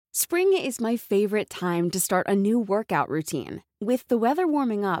Spring is my favorite time to start a new workout routine. With the weather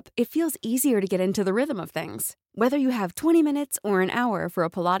warming up, it feels easier to get into the rhythm of things. Whether you have 20 minutes or an hour for a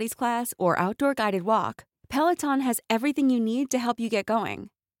Pilates class or outdoor guided walk, Peloton has everything you need to help you get going.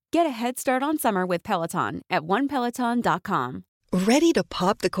 Get a head start on summer with Peloton at onepeloton.com. Ready to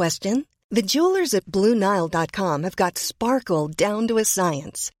pop the question? The jewelers at BlueNile.com have got sparkle down to a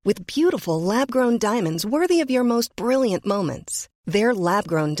science with beautiful lab-grown diamonds worthy of your most brilliant moments. Their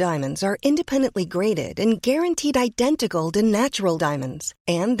lab-grown diamonds are independently graded and guaranteed identical to natural diamonds,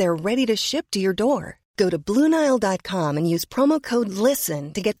 and they're ready to ship to your door. Go to BlueNile.com and use promo code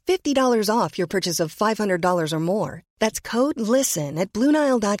LISTEN to get $50 off your purchase of $500 or more. That's code LISTEN at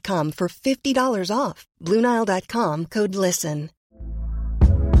BlueNile.com for $50 off. BlueNile.com, code LISTEN.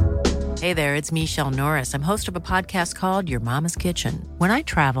 Hey there, it's Michelle Norris. I'm host of a podcast called Your Mama's Kitchen. When I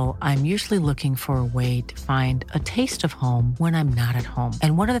travel, I'm usually looking for a way to find a taste of home when I'm not at home.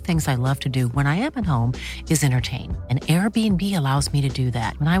 And one of the things I love to do when I am at home is entertain. And Airbnb allows me to do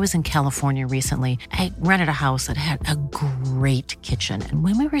that. When I was in California recently, I rented a house that had a great kitchen. And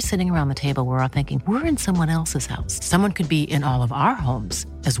when we were sitting around the table, we're all thinking, we're in someone else's house. Someone could be in all of our homes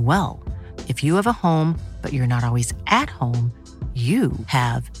as well. If you have a home, but you're not always at home, you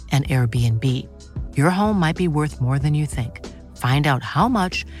have an Airbnb. Your home might be worth more than you think. Find out how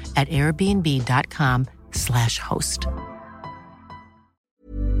much at airbnb.com/host.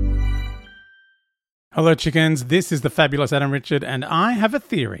 Hello, chickens. This is the fabulous Adam Richard, and I have a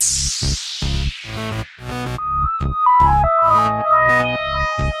theory.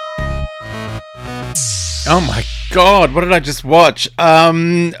 Oh my God, what did I just watch?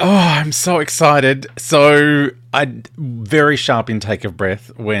 I'm so excited. So, very sharp intake of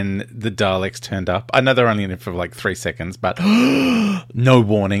breath when the Daleks turned up. I know they're only in it for like 3 seconds, but no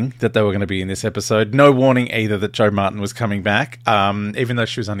warning that they were going to be in this episode. No warning either that Jo Martin was coming back, even though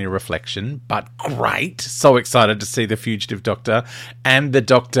she was only a reflection. But great. So excited to see the fugitive Doctor and the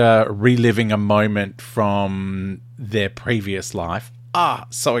Doctor reliving a moment from their previous life.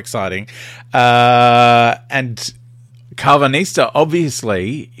 So exciting. And Karvanista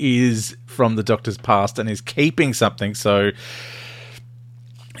obviously is from the Doctor's past and is keeping something. So,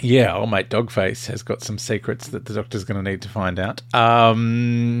 yeah, old mate Dogface has got some secrets that the Doctor's going to need to find out.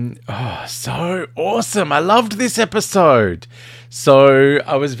 So awesome. I loved this episode. So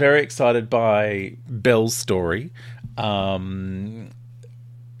I was very excited by Belle's story. It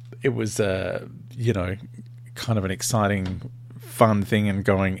was, kind of an exciting fun thing and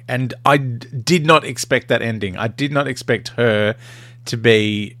going, and I did not expect that ending. I did not expect her to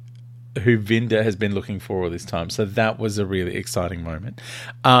be who Vinda has been looking for all this time, so that was a really exciting moment.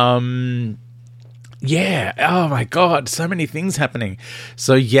 Yeah, oh my God, so many things happening.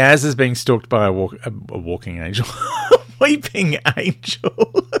 So Yaz is being stalked by a walking angel. Weeping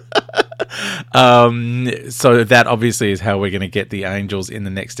angel. So that obviously is how we're going to get the angels in the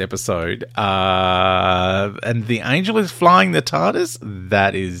next episode. And the angel is flying the TARDIS.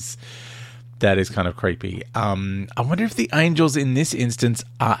 That is kind of creepy. I wonder if the angels in this instance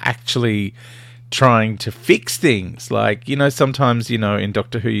are actually trying to fix things. Like, sometimes, in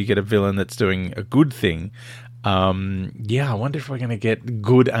Doctor Who you get a villain that's doing a good thing. I wonder if we're going to get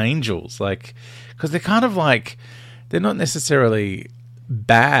good angels. Like, because they're kind of like, they're not necessarily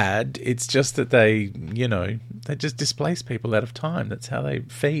bad. It's just that they just displace people out of time. That's how they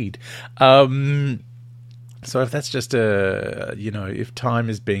feed. So if that's just if time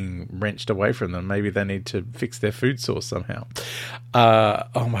is being wrenched away from them, maybe they need to fix their food source somehow.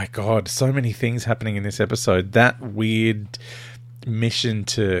 Oh my God, so many things happening in this episode. That weird mission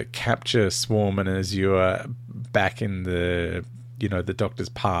to capture Swarm and Azure back in the Doctor's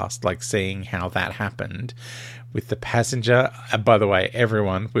past, like seeing how that happened with the passenger. And by the way,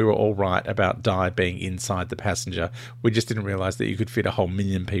 everyone, we were all right about Di being inside the passenger. We just didn't realise that you could fit a whole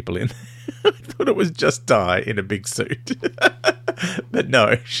million people in. I thought it was just Di in a big suit. But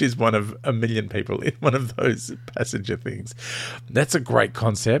no, she's one of a million people in one of those passenger things. That's a great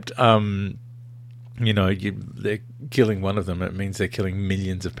concept. They're killing one of them. It means they're killing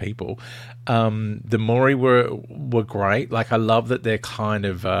millions of people. The Mori were great. Like, I love that they're kind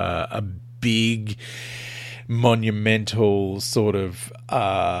of a big, monumental sort of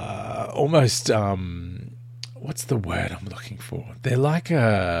almost what's the word I'm looking for? They're like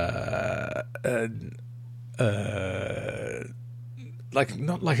like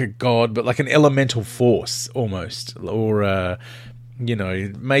not like a god, but like an elemental force almost, or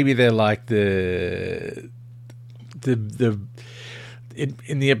maybe they're like the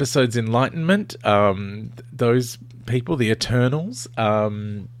in the episode's Enlightenment, those people, the Eternals.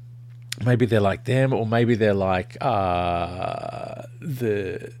 maybe they're like them, or maybe they're like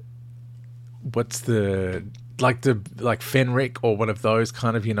Fenric, or one of those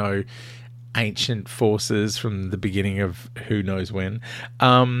kind of, ancient forces from the beginning of who knows when.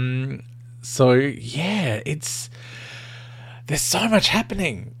 So yeah, there's so much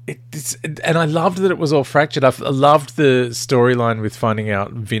happening. And I loved that it was all fractured. I loved the storyline with finding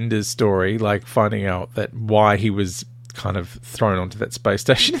out Vinder's story, like finding out that why he was kind of thrown onto that space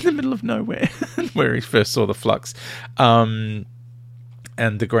station in the middle of nowhere, where he first saw the flux.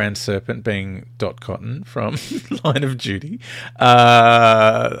 And the Grand Serpent being Dot Cotton from Line of Duty.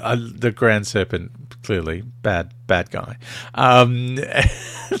 The Grand Serpent, clearly bad guy. And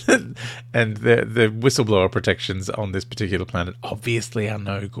the whistleblower protections on this particular planet obviously are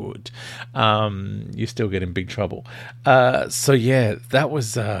no good. You still get in big trouble. So yeah, that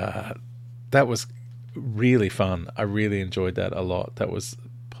was really fun. I really enjoyed that a lot. That was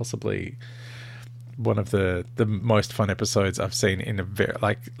possibly one of the most fun episodes I've seen in a very,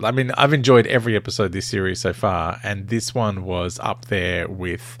 I've enjoyed every episode this series so far, and this one was up there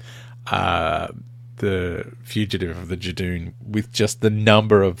with the Fugitive of the Judoon, with just the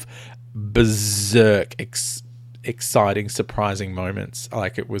number of berserk exciting, surprising moments.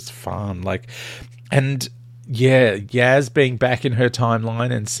 Like, it was fun. And yeah, Yaz being back in her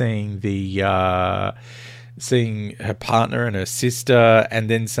timeline and seeing her partner and her sister, and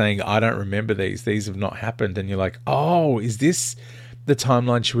then saying, I don't remember these have not happened. And you're like, oh, is this the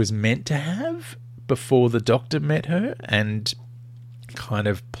timeline she was meant to have before the Doctor met her and kind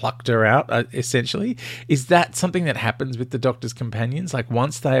of plucked her out, essentially? Is that something that happens with the Doctor's companions? Like,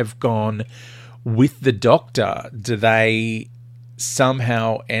 once they have gone with the Doctor, do they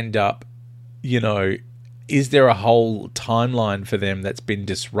somehow end up, is there a whole timeline for them that's been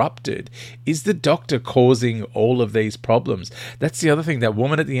disrupted? Is the Doctor causing all of these problems? That's the other thing. That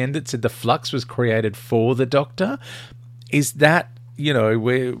woman at the end that said the flux was created for the Doctor. Is that,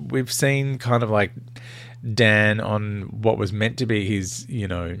 we've seen kind of like Dan on what was meant to be his,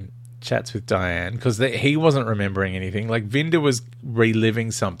 chats with Diane, because he wasn't remembering anything. Like, Vinder was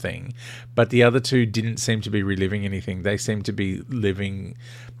reliving something, but the other two didn't seem to be reliving anything. They seemed to be living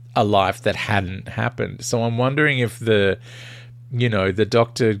a life that hadn't happened. So I'm wondering if the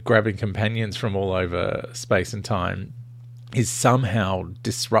Doctor grabbing companions from all over space and time is somehow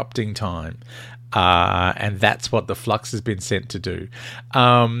disrupting time. And that's what the flux has been sent to do.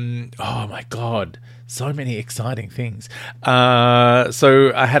 Oh my God. So many exciting things.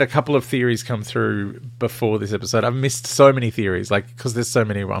 So I had a couple of theories come through before this episode. I've missed so many theories, because there's so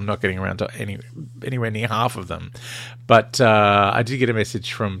many, I'm not getting around to anywhere near half of them. But I did get a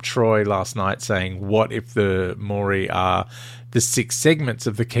message from Troy last night saying, what if the Maury are the 6 segments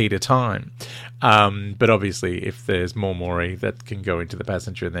of the key to time? But obviously, if there's more Maury that can go into the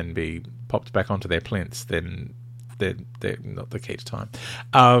passenger and then be popped back onto their plinths, then they're not the key to time.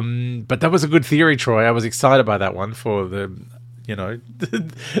 But that was a good theory, Troy. I was excited by that one for the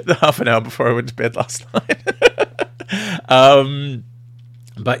half an hour before I went to bed last night.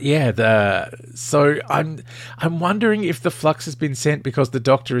 But yeah, so I'm wondering if the flux has been sent because the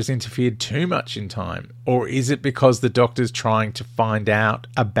Doctor has interfered too much in time, or is it because the Doctor's trying to find out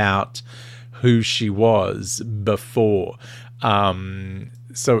about who she was before?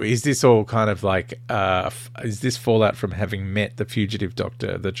 So is this all kind of like, is this fallout from having met the fugitive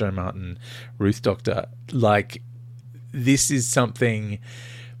Doctor, the Jo Martin Ruth Doctor? Like, this is something,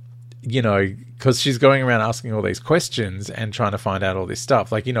 because she's going around asking all these questions and trying to find out all this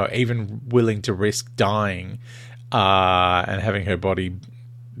stuff. Like, even willing to risk dying and having her body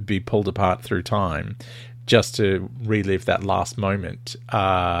be pulled apart through time just to relive that last moment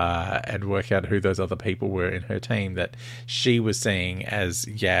and work out who those other people were in her team that she was seeing as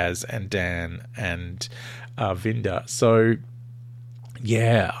Yaz and Dan and Vinder. So,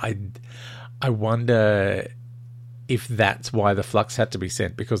 yeah, I wonder if that's why the flux had to be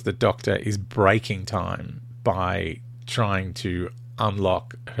sent, because the Doctor is breaking time by trying to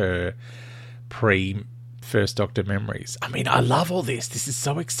unlock her First Doctor memories. I mean, I love all this. This is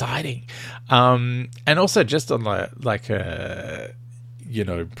so exciting. And also just on like a,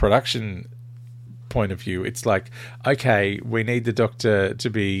 production point of view, it's like, okay, we need the Doctor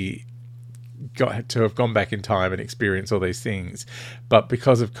to have gone back in time and experience all these things. But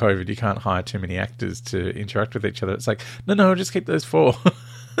because of COVID, you can't hire too many actors to interact with each other. It's like, no, just keep those 4.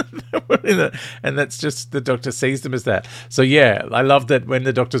 And that's just, the Doctor sees them as that. So yeah, I love that when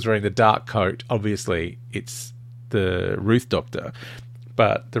the Doctor's wearing the dark coat, obviously it's the Ruth Doctor,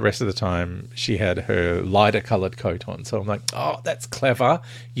 but the rest of the time she had her lighter coloured coat on. So I'm like, oh, that's clever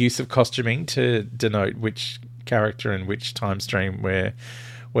use of costuming to denote which character and which time stream we're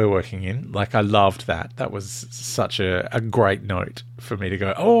we're working in. Like, I loved that. That was such a great note for me to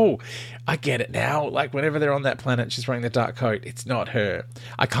go, oh, I get it now. Like, whenever they're on that planet, she's wearing the dark coat. It's not her.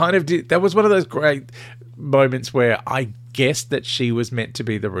 I kind of did. That was one of those great moments where I guessed that she was meant to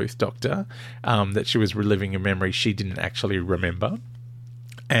be the Ruth Doctor, that she was reliving a memory she didn't actually remember.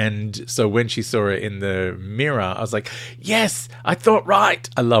 And so when she saw it in the mirror, I was like, yes, I thought right.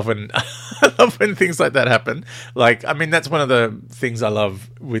 I love when things like that happen. Like, I mean, that's one of the things I love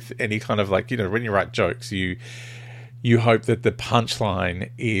with any kind of, like, you know, when you write jokes, you hope that the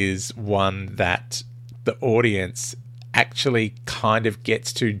punchline is one that the audience actually kind of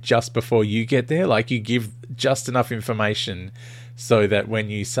gets to just before you get there. Like, you give just enough information so that when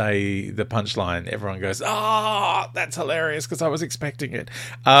you say the punchline, everyone goes, oh, that's hilarious because I was expecting it.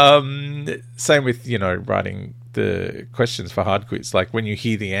 Same with, you know, writing the questions for Hard Quiz. Like, when you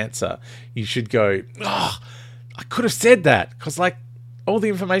hear the answer, you should go, oh, I could have said that because, like, all the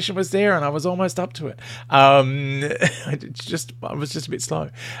information was there and I was almost up to it. I was just a bit slow.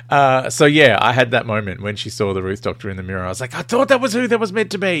 So yeah, I had that moment when she saw the Ruth Doctor in the mirror. I was like, I thought that was who that was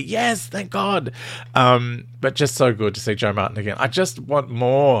meant to be. Yes, thank God. But just so good to see Jo Martin again. I just want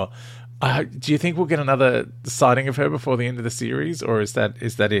more. Do you think we'll get another sighting of her before the end of the series, or is that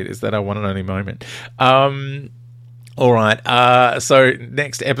it? Is that our one and only moment? All right. So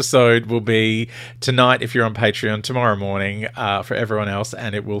next episode will be tonight if you're on Patreon, tomorrow morning for everyone else,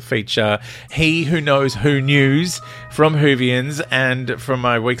 and it will feature He Who Knows Who News from Whovians, and from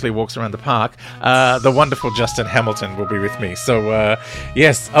my weekly walks around the park, the wonderful Justin Hamilton will be with me. So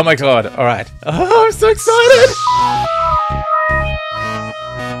yes. Oh my God. All right. Oh, I'm so excited.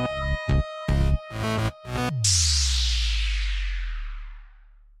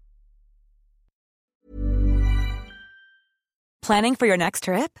 Planning for your next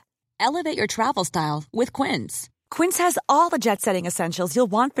trip? Elevate your travel style with Quince. Quince has all the jet-setting essentials you'll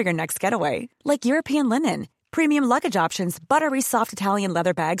want for your next getaway, like European linen, premium luggage options, buttery soft Italian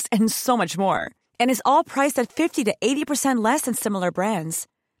leather bags, and so much more. And is all priced at 50 to 80% less than similar brands.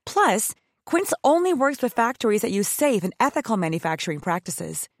 Plus, Quince only works with factories that use safe and ethical manufacturing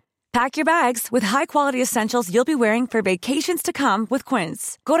practices. Pack your bags with high-quality essentials you'll be wearing for vacations to come with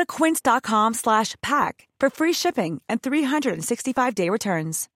Quince. Go to quince.com/pack for free shipping and 365-day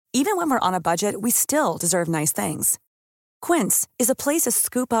returns. Even when we're on a budget, we still deserve nice things. Quince is a place to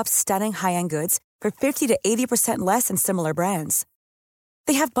scoop up stunning high-end goods for 50 to 80% less than similar brands.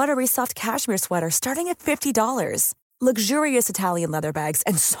 They have buttery soft cashmere sweaters starting at $50, luxurious Italian leather bags,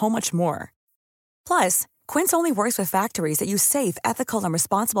 and so much more. Plus, Quince only works with factories that use safe, ethical, and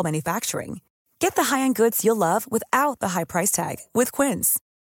responsible manufacturing. Get the high-end goods you'll love without the high price tag with Quince.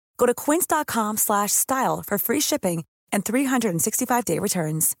 Go to quince.com/style for free shipping and 365-day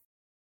returns.